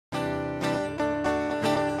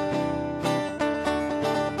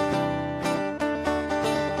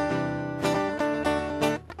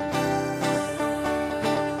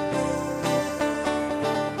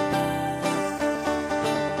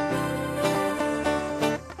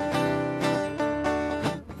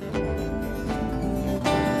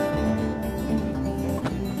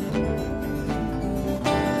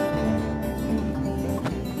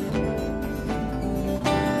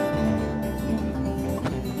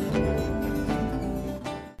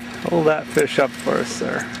Hold that fish up for us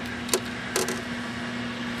there.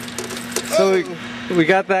 So we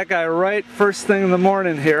got that guy right first thing in the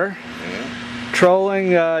morning here. Yeah.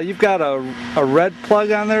 Trolling. You've got a red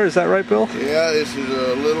plug on there, is that right, Bill? Yeah, this is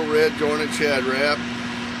a little red jointed shad wrap.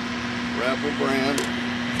 Rapple brand.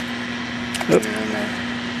 Yep. And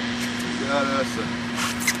we got us a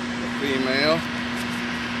female.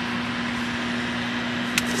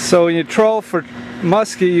 So when you troll for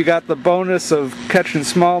muskie, you got the bonus of catching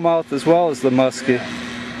smallmouth as well as the muskie. Yeah.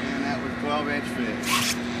 And that was 12-inch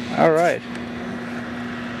fish. All right.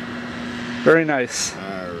 Very nice. All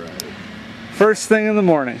right. First thing in the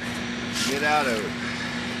morning. Get out of it.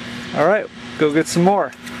 All right, go get some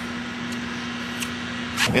more.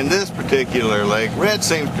 In this particular lake, red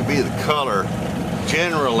seems to be the color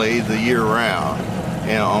generally the year round.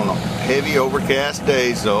 And on heavy overcast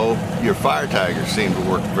days though, your fire tigers seem to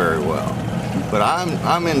work very well. But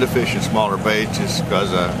I'm into fishing smaller baits just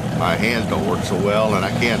because my hands don't work so well and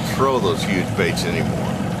I can't throw those huge baits anymore.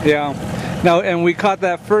 Yeah. Now, and we caught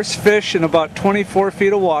that first fish in about 24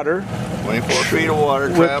 feet of water. 24 feet of water,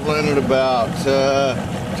 traveling at about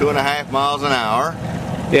 2.5 miles an hour.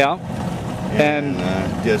 Yeah. And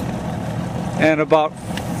about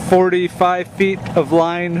 45 feet of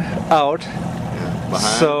line out. Yeah,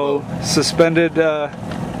 behind so suspended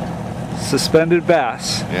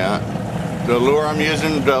bass. Yeah. The lure I'm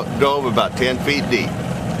using dove about 10 feet deep.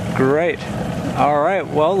 Great. All right,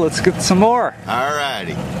 well, let's get some more. All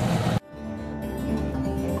righty.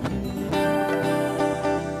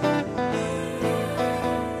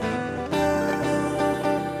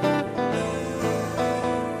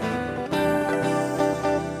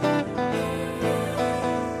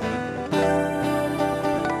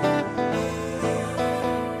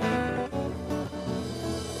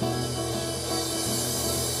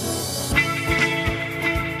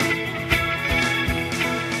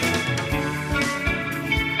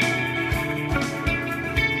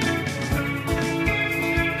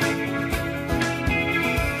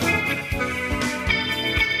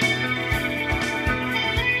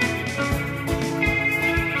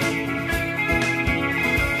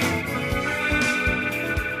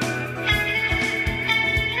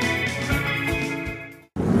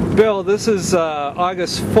 Bill, this is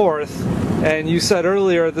August 4th, and you said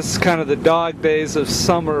earlier this is kind of the dog days of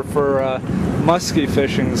summer for muskie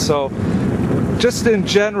fishing. So just in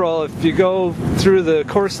general, if you go through the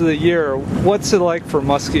course of the year, what's it like for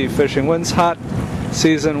muskie fishing? When's hot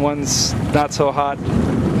season, when's not so hot?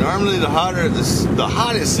 Normally the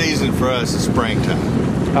hottest season for us is springtime.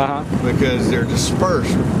 Because they're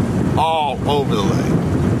dispersed all over the lake.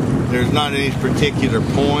 There's not any particular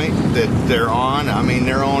point that they're on. I mean,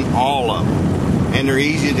 they're on all of them. And they're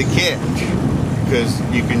easy to catch because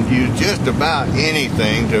you can use just about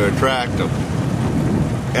anything to attract them.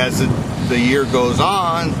 As the year goes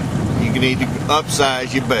on, you need to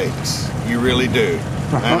upsize your baits. You really do.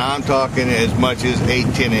 And I'm talking as much as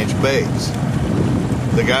 8-10-inch baits.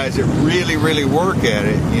 The guys that really, really work at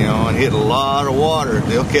it, you know, and hit a lot of water,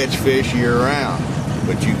 they'll catch fish year round.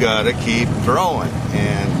 But you gotta keep throwing,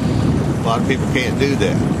 and a lot of people can't do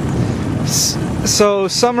that. So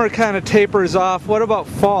summer kind of tapers off. What about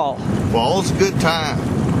fall? Fall's a good time.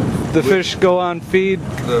 The fish go on feed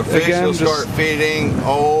The fish again, will start feeding,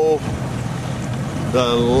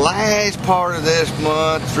 the last part of this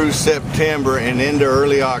month through September and into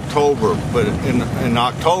early October. But in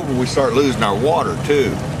October we start losing our water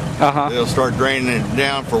too. They'll start draining it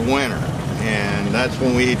down for winter, and that's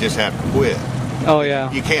when we just have to quit. Oh yeah.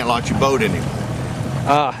 You can't launch your boat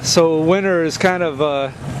anymore. So winter is kind of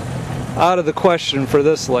out of the question for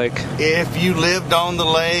this lake. If you lived on the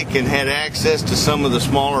lake and had access to some of the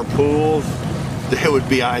smaller pools, that would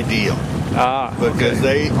be ideal. Because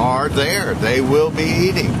they are there. They will be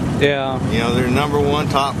eating. Yeah. You know, they're #1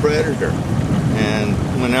 top predator. And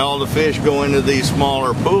when all the fish go into these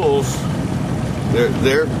smaller pools,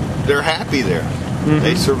 they're happy there.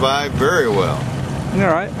 They survive very well. All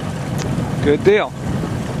right. Good deal.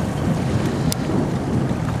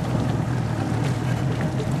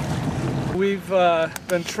 We've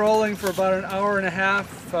been trolling for about an hour and a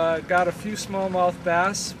half, got a few smallmouth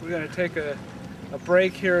bass. We're going to take a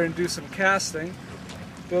break here and do some casting.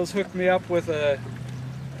 Bill's hooked me up with a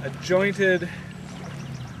jointed,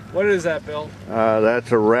 what is that, Bill?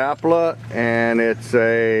 That's a Rapala, and it's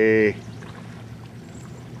a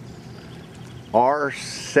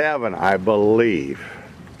R7, I believe.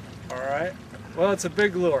 All right. Well, it's a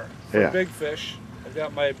big lure for big fish. I've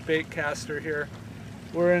got my bait caster here.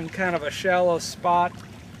 We're in kind of a shallow spot,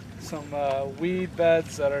 some weed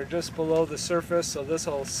beds that are just below the surface, so this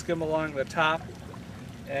will skim along the top.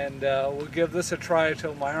 and we'll give this a try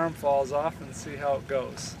till my arm falls off and see how it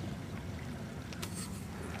goes.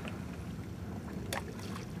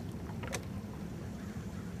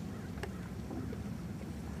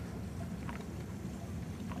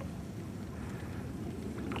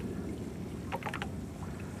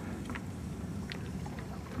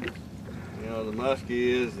 The muskie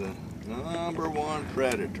is the #1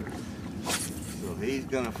 predator, so he's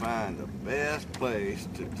going to find the best place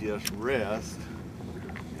to just rest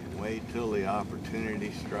and wait till the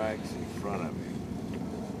opportunity strikes in front of him.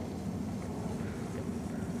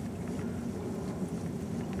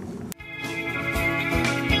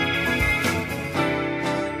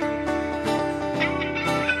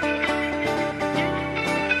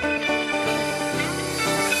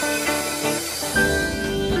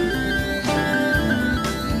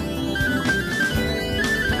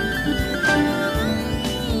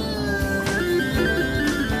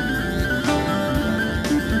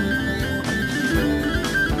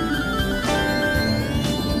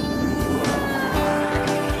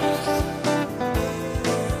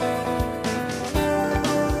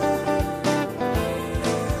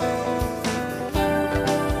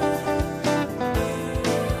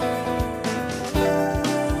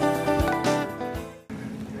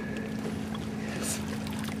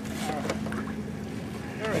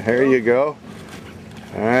 Here you go.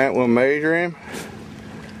 All right, we'll measure him.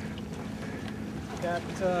 Got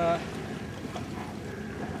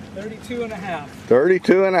 32 and a half.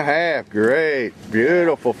 32 and a half. Great.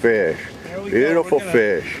 Beautiful fish. Beautiful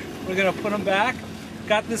fish. We're going to put him back.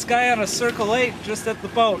 Got this guy on a Circle 8 just at the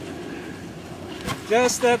boat.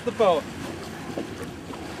 Just at the boat.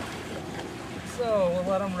 So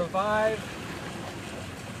we'll let him revive.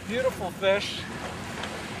 Beautiful fish.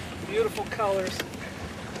 Beautiful colors.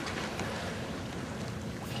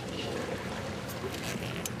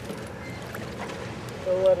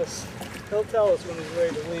 He'll tell us when he's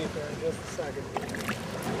ready to leave here in just a second.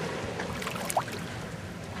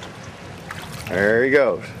 There he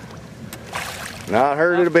goes. Not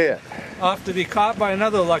hurt it a bit. Off to be caught by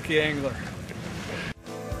another lucky angler.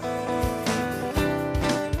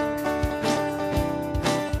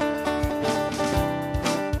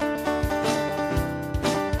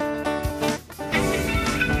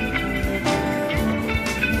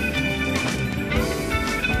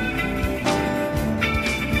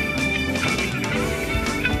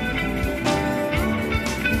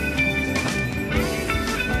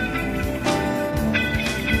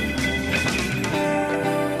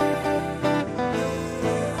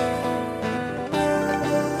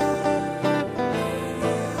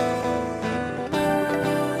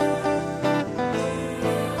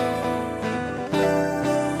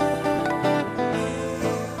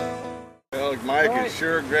 Mike, it's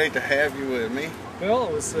sure great to have you with me. Bill,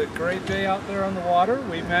 it was a great day out there on the water.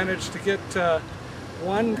 We managed to get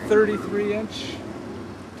one 33-inch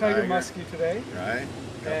tiger muskie today. Right,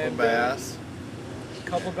 couple bass.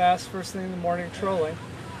 Couple bass first thing in the morning trolling.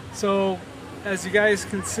 So, as you guys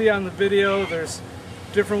can see on the video, there's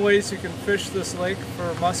different ways you can fish this lake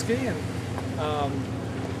for muskie, and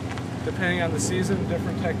depending on the season,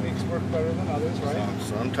 different techniques work better than others, right?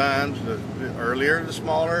 Sometimes the earlier the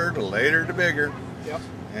smaller, the later the bigger. Yep.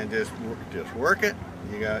 And just work it.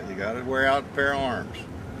 You got to wear out a pair of arms.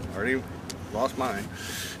 Already lost mine.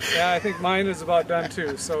 Yeah, I think mine is about done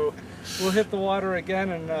too. So we'll hit the water again,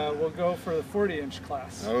 and we'll go for the 40-inch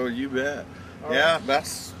class. Oh, you bet. All yeah, right.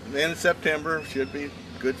 That's the end of September. Should be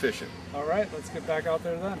good fishing. All right, let's get back out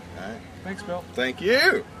there then. All right. Thanks, Bill. Thank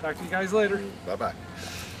you. Talk to you guys later. Bye-bye.